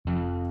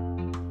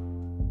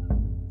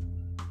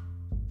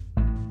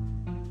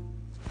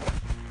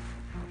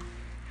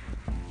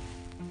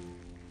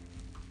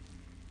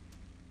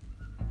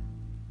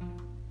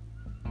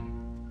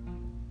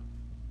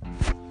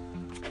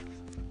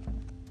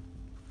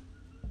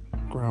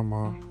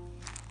grandma.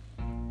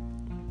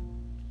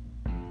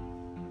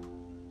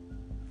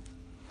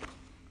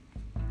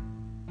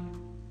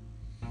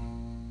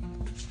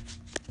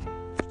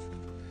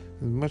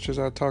 As much as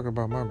I talk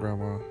about my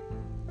grandma,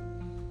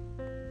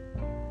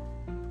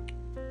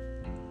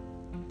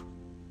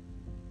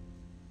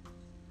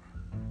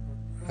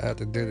 I had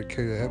to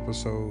dedicate an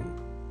episode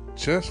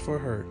just for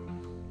her.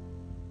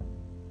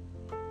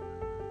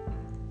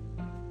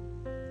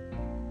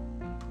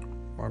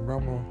 My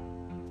grandma,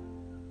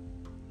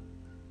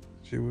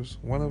 she was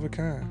one of a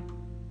kind.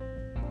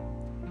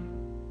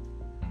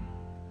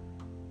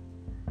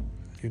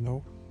 You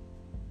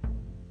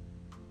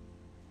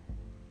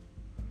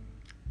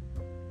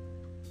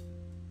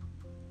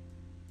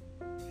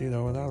know,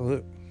 and I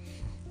look.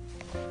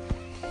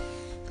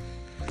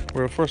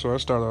 Well, first of all, I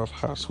start off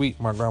how sweet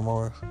my grandma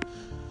was.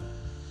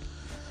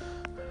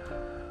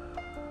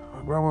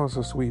 My grandma was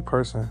a sweet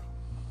person,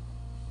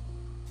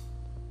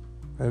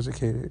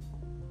 educated.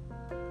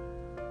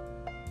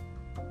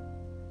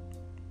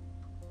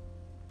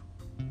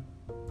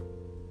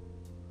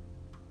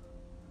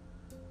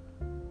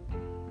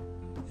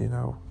 You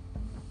know,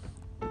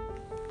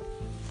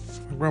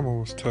 my grandma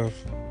was tough.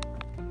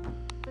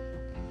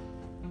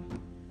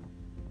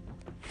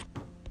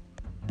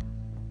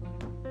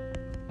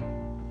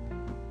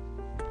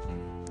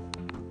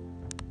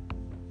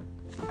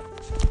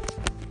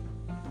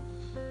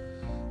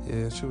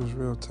 Yeah, she was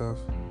real tough.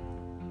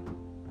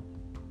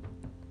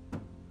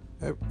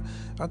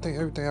 I think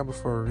everything happened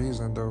for a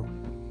reason, though.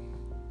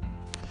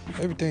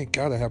 Everything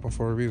gotta happen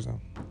for a reason.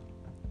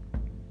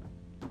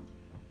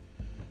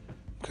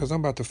 Because I'm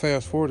about to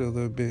fast forward a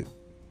little bit,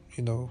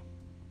 you know.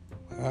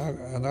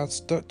 I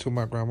stuck to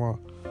my grandma.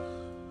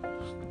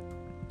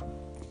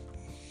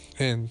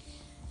 And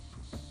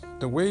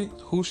the way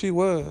who she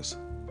was,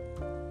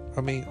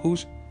 I mean, who,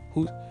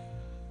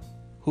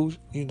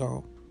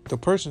 the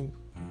person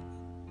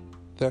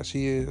that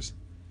she is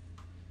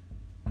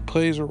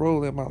plays a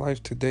role in my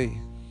life today.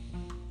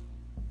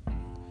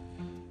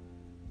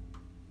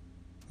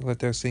 Let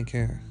that sink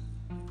in.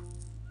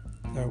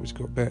 Now we just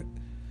go back.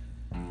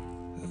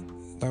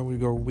 Now we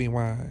go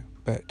rewind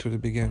back to the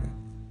beginning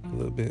a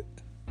little bit.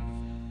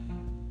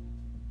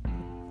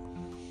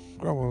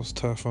 Grandma was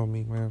tough on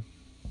me, man.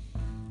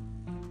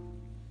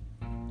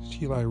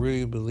 She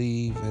really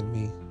believed in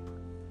me.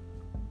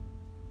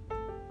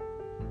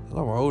 And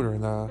I'm older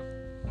now,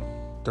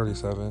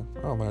 37.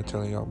 I don't mind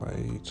telling y'all my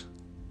age.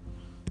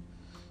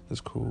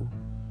 It's cool.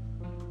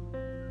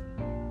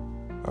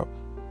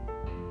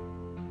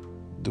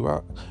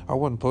 I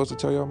wasn't supposed to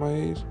tell y'all my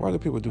age? Why do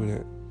people do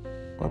that?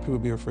 Why do people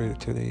be afraid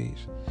to tell their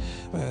age?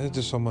 Man, it's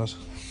just so much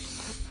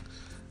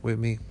with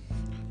me.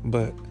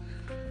 But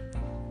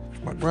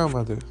my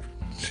grandmother,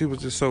 she was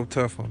just so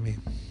tough on me.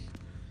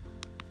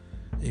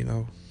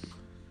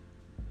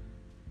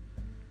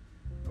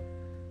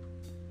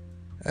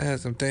 I had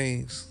some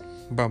things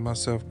about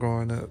myself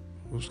growing up.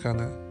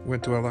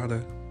 Went through a lot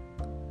of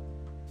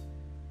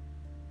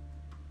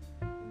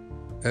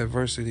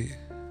adversity.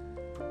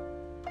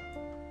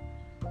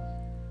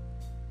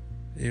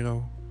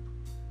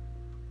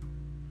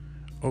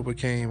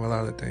 Overcame a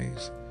lot of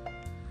things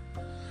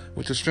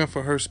with the strength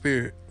of her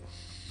spirit.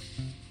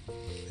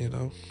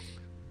 I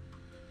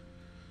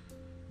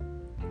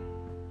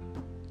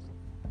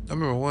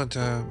remember one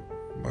time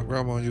my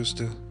grandma used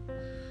to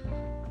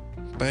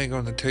bang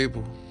on the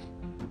table.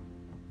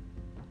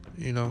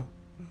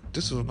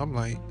 This is when I'm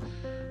like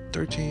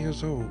 13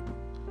 years old.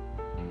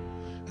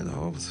 And I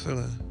was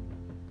feeling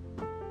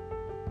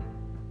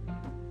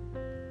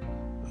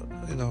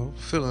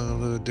a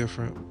little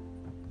different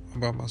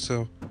about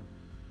myself.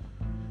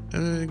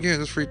 And then again,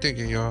 it's free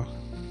thinking, y'all.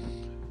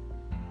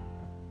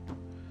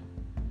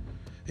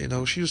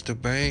 She used to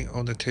bang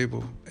on the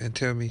table and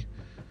tell me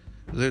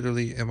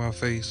literally in my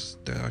face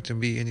that I can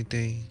be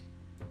anything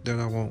that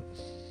I want.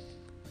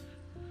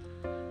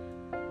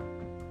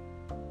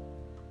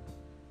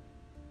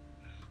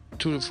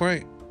 To the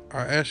point,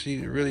 I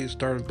actually really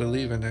started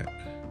believing that.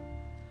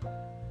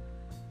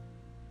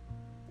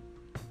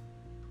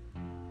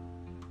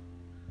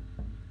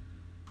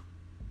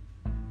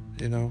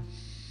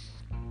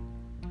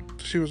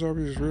 She was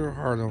always real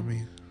hard on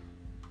me.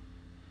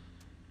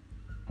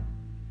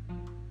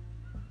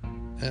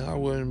 And I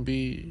wouldn't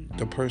be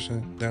the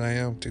person that I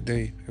am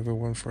today if it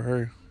wasn't for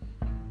her.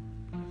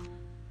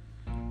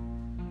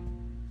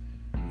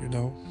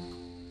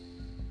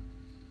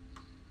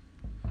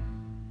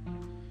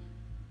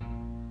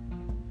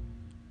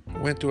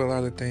 Went through a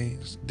lot of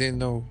things. Didn't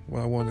know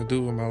what I wanted to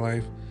do in my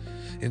life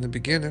in the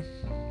beginning.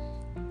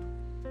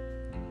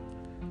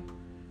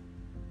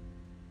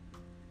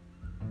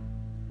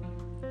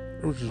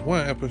 It was just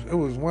one episode. It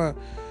was one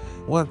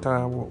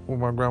time with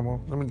my grandma.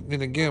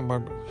 Then again,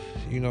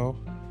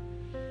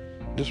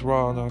 this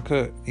raw and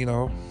uncut.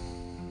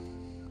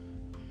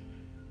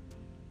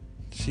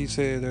 She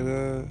said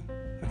that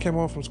I came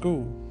home from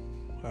school.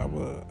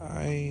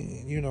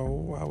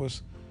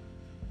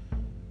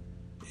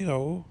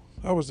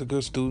 I was a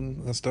good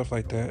student and stuff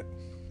like that.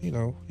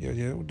 yeah,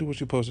 do what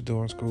you're supposed to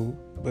do in school.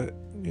 But,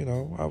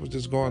 I was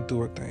just going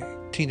through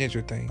a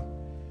teenager thing,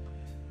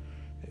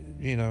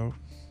 you know,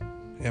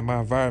 and my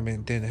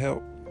environment didn't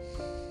help.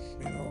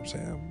 You know what I'm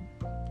saying?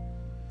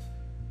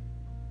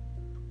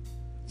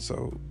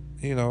 So,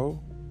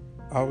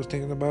 I was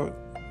thinking about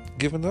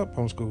giving up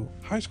on school,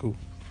 high school.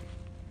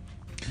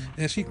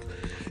 And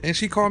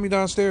she called me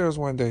downstairs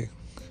one day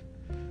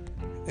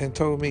and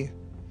told me,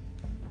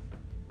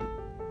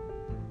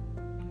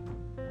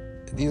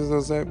 these are the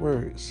exact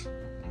words: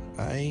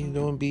 I ain't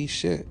gonna be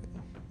shit.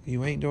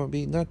 You ain't gonna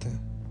be nothing.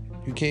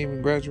 You can't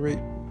even graduate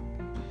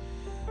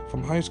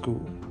from high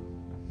school.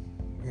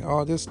 And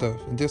all this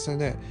stuff and this and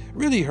that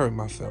really hurt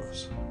my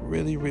feelings.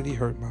 Really, really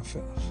hurt my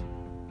feelings.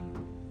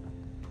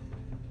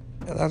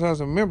 And as I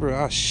remember,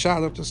 I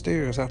shot up the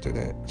stairs after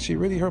that. She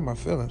really hurt my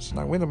feelings. And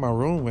I went in my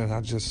room and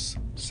I just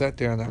sat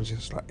there and I was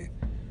just like,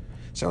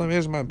 telling me,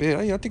 here's my bed.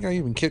 I think I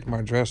even kicked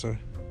my dresser.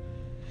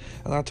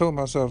 And I told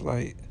myself,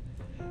 like,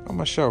 I'm going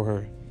to show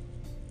her.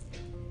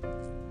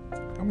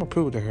 I'm going to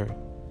prove to her.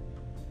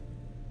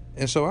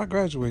 And so I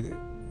graduated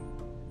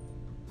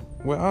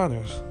with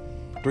honors,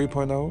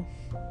 3.0,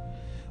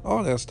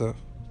 all that stuff.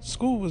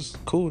 School was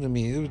cool to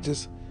me. It was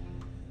just,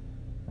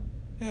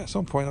 at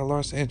some point I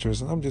lost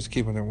interest, and I'm just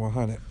keeping it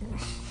 100.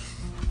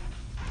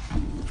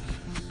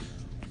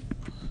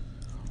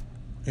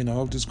 I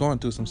was just going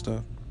through some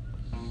stuff.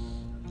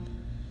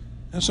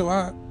 And so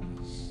I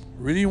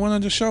really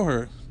wanted to show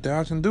her that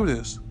I can do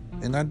this.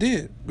 And I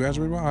did.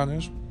 Graduated with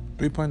honors,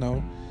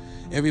 3.0.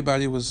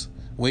 Everybody was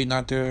waiting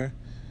out there,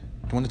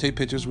 wanting to take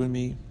pictures with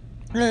me.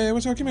 Hey,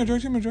 what's up? Come here,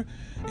 Drake. And I was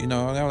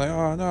like,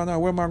 oh, no,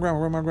 where my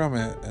grandma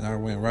at? And I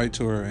went right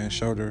to her and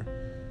showed her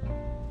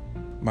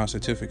my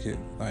certificate.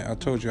 Like, I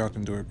told you I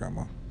can do it,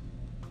 Grandma.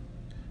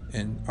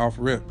 And off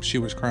rip, she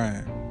was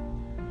crying.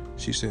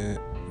 She said,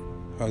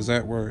 her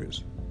exact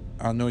words,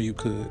 I know you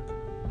could.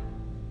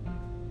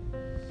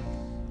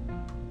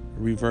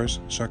 Reverse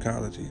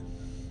psychology.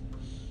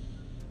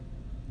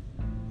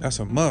 That's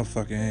a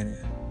motherfucker, ain't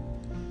it?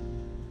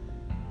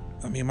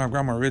 I mean, my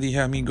grandma really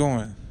had me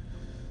going.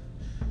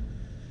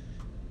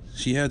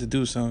 She had to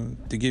do something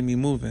to get me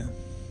moving.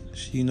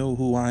 She knew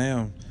who I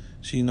am.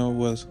 She knew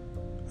what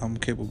I'm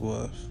capable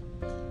of.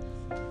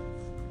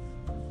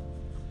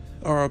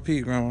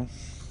 R.I.P. Grandma.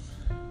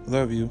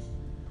 Love you.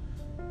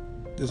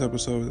 This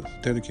episode is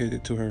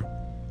dedicated to her.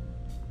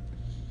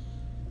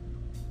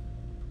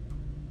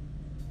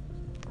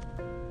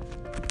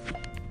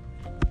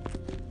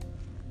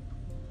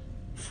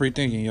 Free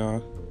thinking,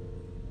 y'all.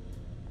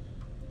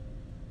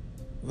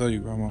 Love you,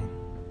 Grandma.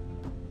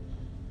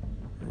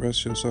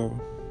 Rest your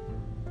soul.